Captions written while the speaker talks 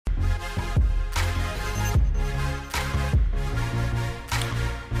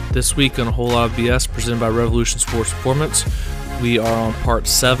This week on A Whole Lot of BS, presented by Revolution Sports Performance, we are on part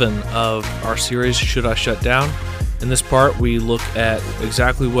 7 of our series, Should I Shut Down? In this part, we look at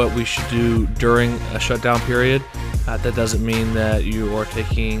exactly what we should do during a shutdown period. That doesn't mean that you are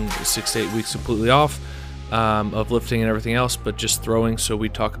taking 6 to 8 weeks completely off of lifting and everything else, but just throwing. So we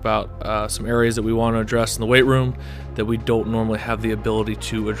talk about some areas that we want to address in the weight room that we don't normally have the ability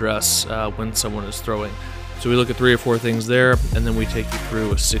to address when someone is throwing. So we look at 3 or 4 things there, and then we take you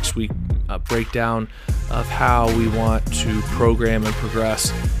through a 6-week breakdown of how we want to program and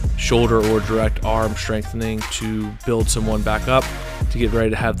progress shoulder or direct arm strengthening to build someone back up to get ready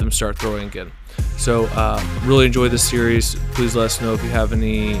to have them start throwing again. So really enjoy this series. Please let us know if you have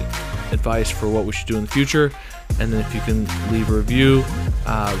any advice for what we should do in the future, and then if you can leave a review,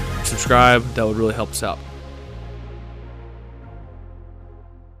 subscribe, that would really help us out.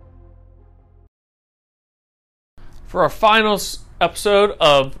 For our final episode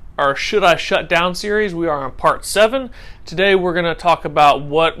of our Should I Shut Down series, we are on part 7. Today we're going to talk about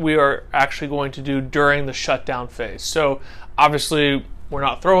what we are actually going to do during the shutdown phase. So obviously we're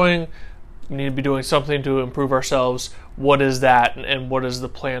not throwing, we need to be doing something to improve ourselves. What is that, and what does the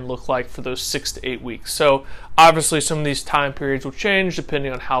plan look like for those 6 to 8 weeks? So obviously some of these time periods will change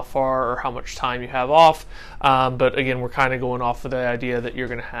depending on how far or how much time you have off, but again, we're kind of going off of the idea that you're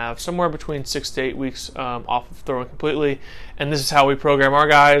going to have somewhere between 6 to 8 weeks off of throwing completely, and this is how we program our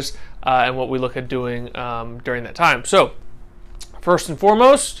guys and what we look at doing during that time. So first and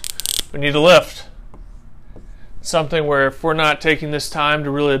foremost, we need to lift. Something where if we're not taking this time to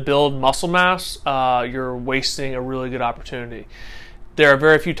really build muscle mass, you're wasting a really good opportunity. There are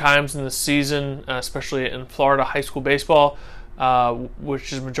very few times in the season, especially in Florida high school baseball,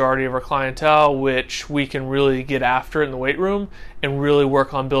 which is the majority of our clientele, which we can really get after in the weight room and really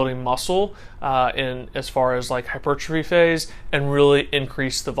work on building muscle in as far as like hypertrophy phase and really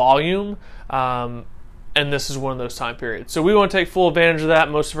increase the volume. And this is one of those time periods. So we want to take full advantage of that.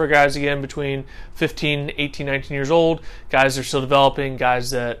 Most of our guys, again, between 15, 18, 19 years old, guys that are still developing,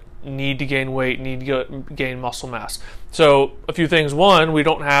 guys that need to gain weight, need to gain muscle mass. So a few things. One, we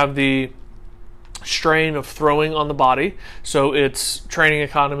don't have the strain of throwing on the body. So it's training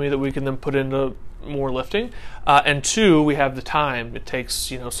economy that we can then put into more lifting. And 2, we have the time. It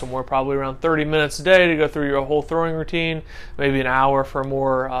takes, somewhere probably around 30 minutes a day to go through your whole throwing routine, maybe an hour for a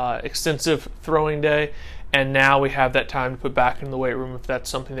more extensive throwing day. And now we have that time to put back in the weight room if that's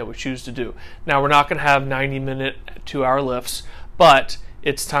something that we choose to do. Now, we're not going to have 90-minute, 2-hour lifts, but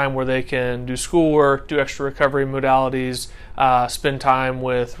it's time where they can do schoolwork, do extra recovery modalities, spend time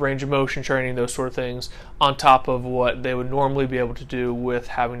with range of motion training, those sort of things, on top of what they would normally be able to do with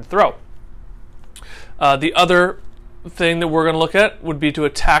having to throw. The other thing that we're going to look at would be to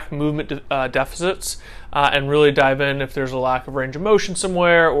attack movement deficits and really dive in if there's a lack of range of motion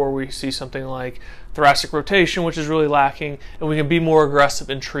somewhere, or we see something like thoracic rotation, which is really lacking, and we can be more aggressive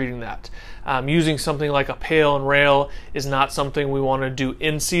in treating that. Using something like a pail and rail is not something we want to do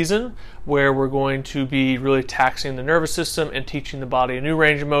in season, where we're going to be really taxing the nervous system and teaching the body a new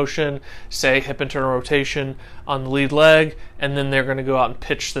range of motion, say hip internal rotation on the lead leg, and then they're going to go out and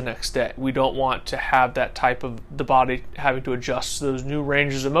pitch the next day. We don't want to have that type of the body having to adjust to those new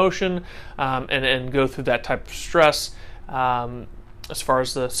ranges of motion and go through that type of stress. As far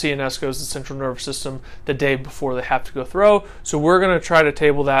as the CNS goes, the central nervous system, the day before they have to go throw. So we're going to try to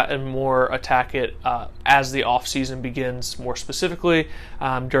table that and more attack it as the off season begins, more specifically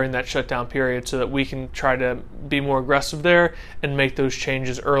during that shutdown period, so that we can try to be more aggressive there and make those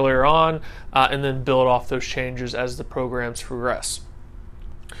changes earlier on and then build off those changes as the programs progress.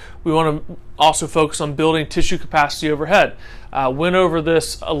 We want to also focus on building tissue capacity overhead. Went over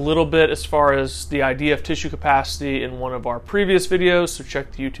this a little bit as far as the idea of tissue capacity in one of our previous videos, so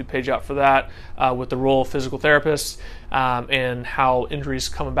check the YouTube page out for that with the role of physical therapists and how injuries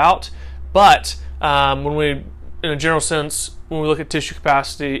come about. But in a general sense, when we look at tissue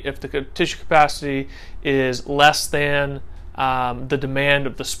capacity, if the tissue capacity is less than the demand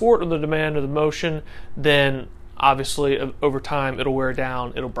of the sport or the demand of the motion, then obviously over time it'll wear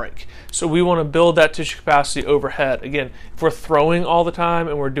down, it'll break. So we want to build that tissue capacity overhead. Again, if we're throwing all the time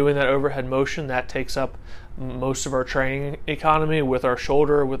and we're doing that overhead motion, that takes up most of our training economy with our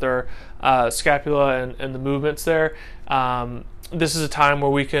shoulder, with our scapula and the movements there. This is a time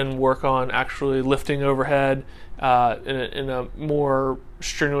where we can work on actually lifting overhead in a more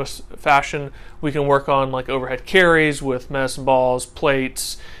strenuous fashion. We can work on like overhead carries with medicine balls,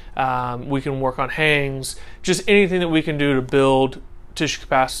 plates. We can work on hangs, just anything that we can do to build tissue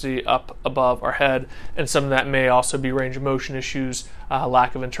capacity up above our head, and some of that may also be range of motion issues,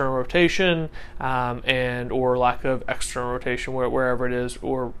 lack of internal rotation, and or lack of external rotation wherever it is,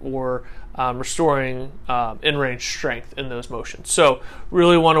 or restoring in-range strength in those motions. So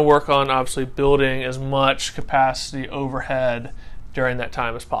really want to work on obviously building as much capacity overhead during that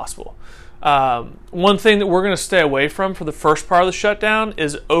time as possible. One thing that we're going to stay away from for the first part of the shutdown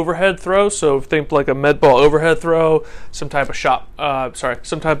is overhead throw. So think like a med ball overhead throw, some type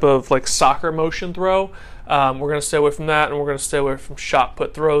of like soccer motion throw. We're going to stay away from that, and we're going to stay away from shot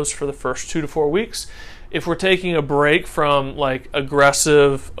put throws for the first 2 to 4 weeks. If we're taking a break from like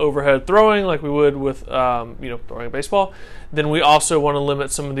aggressive overhead throwing, like we would with throwing a baseball, then we also want to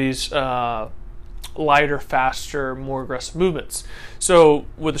limit some of these lighter, faster, more aggressive movements. So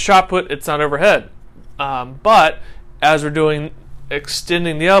with the shot put, it's not overhead, but as we're doing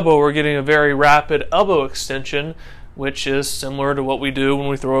extending the elbow, we're getting a very rapid elbow extension, which is similar to what we do when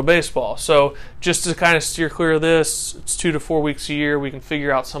we throw a baseball. So just to kind of steer clear of this, it's 2 to 4 weeks a year. We can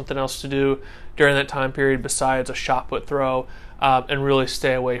figure out something else to do during that time period besides a shot put throw, and really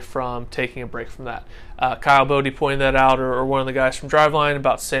stay away from taking a break from that. Kyle Bodie pointed that out, or one of the guys from Driveline,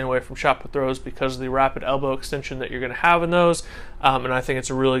 about staying away from shot put throws because of the rapid elbow extension that you're going to have in those. And I think it's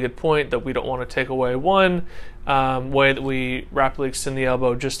a really good point that we don't want to take away one way that we rapidly extend the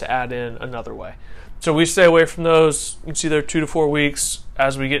elbow just to add in another way. So we stay away from those. You can see there 2 to 4 weeks.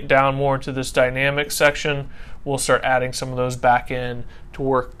 As we get down more into this dynamic section, we'll start adding some of those back in to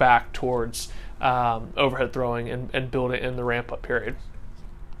work back towards overhead throwing and build it in the ramp-up period.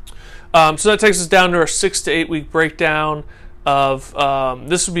 So that takes us down to our 6 to 8 week breakdown of,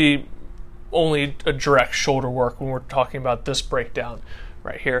 this would be only a direct shoulder work when we're talking about this breakdown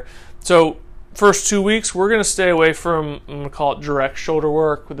right here. So first 2 weeks, we're going to stay away from, I'm going to call it direct shoulder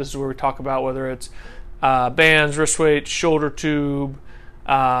work. This is where we talk about whether it's bands, wrist weights, shoulder tube,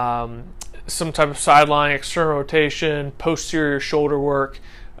 some type of sideline, external rotation, posterior shoulder work,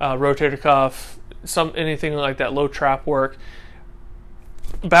 rotator cuff, anything like that, low trap work.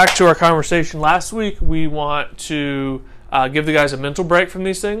 Back to our conversation last week, we want to give the guys a mental break from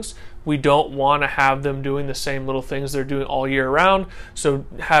these things. We don't want to have them doing the same little things they're doing all year round. So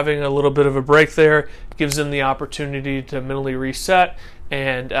having a little bit of a break there gives them the opportunity to mentally reset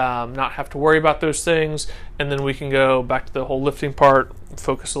and not have to worry about those things. And then we can go back to the whole lifting part,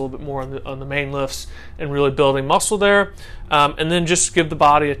 focus a little bit more on the main lifts and really building muscle there. And then just give the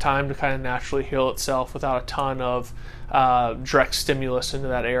body a time to kind of naturally heal itself without a ton of direct stimulus into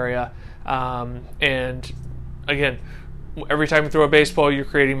that area. And again, every time you throw a baseball, you're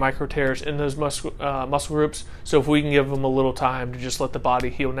creating micro tears in those muscle groups. So if we can give them a little time to just let the body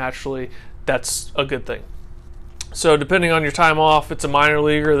heal naturally, that's a good thing. So depending on your time off, it's a minor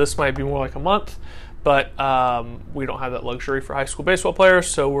leaguer, this might be more like a month, but we don't have that luxury for high school baseball players,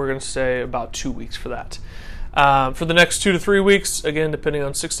 so we're going to say about 2 weeks for that. For the next 2 to 3 weeks, again, depending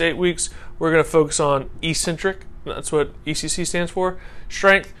on 6 to 8 weeks, we're going to focus on eccentric, that's what ECC stands for,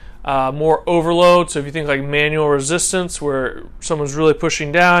 strength, more overload. So if you think like manual resistance, where someone's really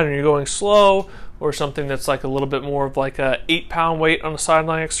pushing down and you're going slow, or something that's like a little bit more of like a 8-pound weight on the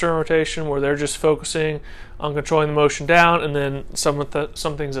sideline external rotation, where they're just focusing on controlling the motion down, and then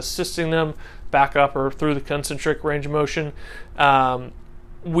something's assisting them back up or through the concentric range of motion.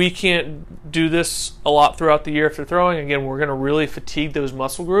 We can't do this a lot throughout the year if they're throwing. Again, we're going to really fatigue those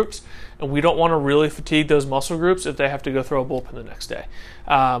muscle groups, and we don't want to really fatigue those muscle groups if they have to go throw a bullpen the next day.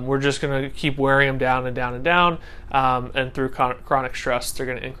 We're just going to keep wearing them down and down and down, and through chronic stress, they're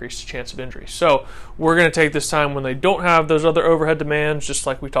going to increase the chance of injury. So we're going to take this time when they don't have those other overhead demands, just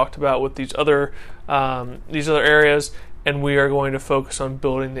like we talked about with these other areas, and we are going to focus on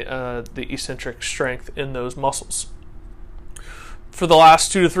building the eccentric strength in those muscles. For the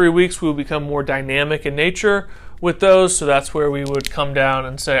last 2 to 3 weeks, we will become more dynamic in nature with those. So that's where we would come down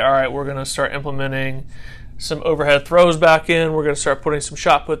and say, all right, we're going to start implementing some overhead throws back in. We're going to start putting some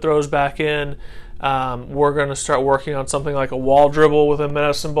shot put throws back in. We're going to start working on something like a wall dribble with a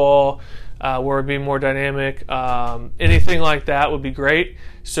medicine ball, where it'd be more dynamic. Anything like that would be great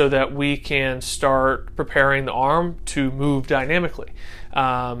so that we can start preparing the arm to move dynamically.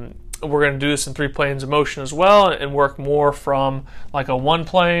 We're going to do this in 3 planes of motion as well, and work more from like a 1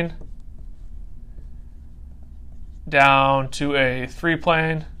 plane down to a 3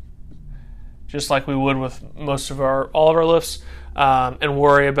 plane, just like we would with all of our lifts, and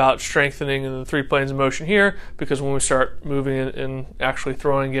worry about strengthening in the 3 planes of motion here, because when we start moving and actually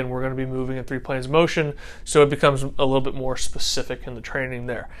throwing again, we're going to be moving in 3 planes of motion, so it becomes a little bit more specific in the training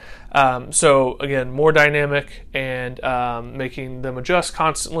there. So again, more dynamic and making them adjust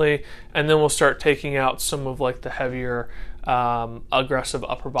constantly, and then we'll start taking out some of like the heavier aggressive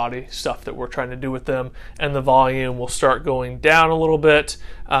upper body stuff that we're trying to do with them, and the volume will start going down a little bit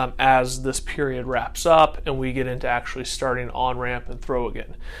as this period wraps up and we get into actually starting on ramp and throw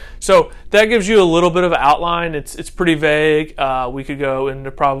again. So that gives you a little bit of an outline. It's pretty vague. We could go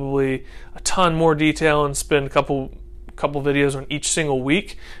into probably a ton more detail and spend a couple videos on each single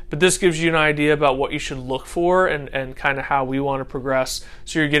week, but this gives you an idea about what you should look for and kind of how we want to progress,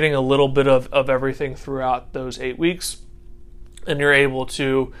 so you're getting a little bit of everything throughout those 8 weeks, and you're able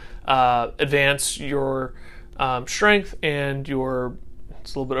to advance your strength and your,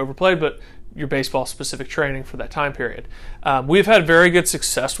 it's a little bit overplayed, but your baseball specific training for that time period. We've had very good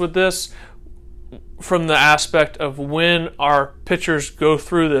success with this from the aspect of when our pitchers go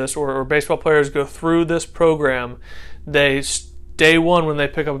through this, or baseball players go through this program, day one when they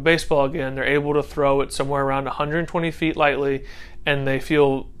pick up a baseball again, they're able to throw it somewhere around 120 feet lightly, and they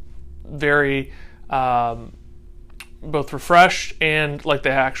feel very both refreshed and like they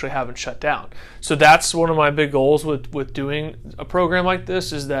actually haven't shut down. So that's one of my big goals with doing a program like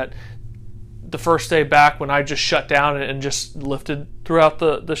this, is that the first day back when I just shut down and just lifted throughout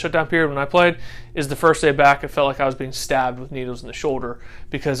the shutdown period when I played, is the first day back it felt like I was being stabbed with needles in the shoulder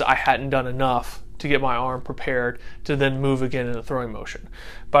because I hadn't done enough to get my arm prepared to then move again in a throwing motion.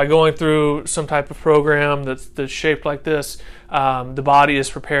 By going through some type of program that's shaped like this, the body is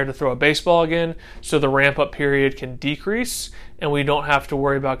prepared to throw a baseball again, so the ramp up period can decrease and we don't have to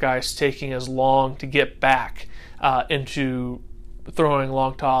worry about guys taking as long to get back into throwing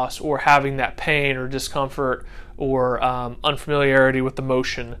long toss, or having that pain or discomfort or unfamiliarity with the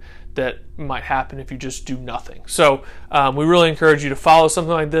motion that might happen if you just do nothing. So we really encourage you to follow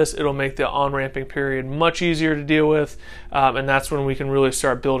something like this. It'll make the on-ramping period much easier to deal with, and that's when we can really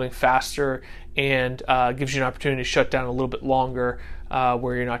start building faster, and gives you an opportunity to shut down a little bit longer,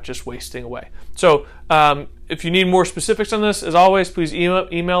 where you're not just wasting away. So if you need more specifics on this, as always, please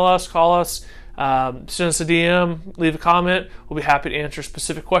email us, call us, send us a DM, leave a comment. We'll be happy to answer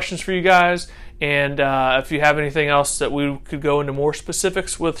specific questions for you guys. And if you have anything else that we could go into more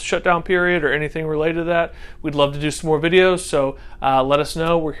specifics with shutdown period or anything related to that, we'd love to do some more videos. So let us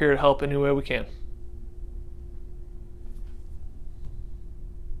know. We're here to help any way we can.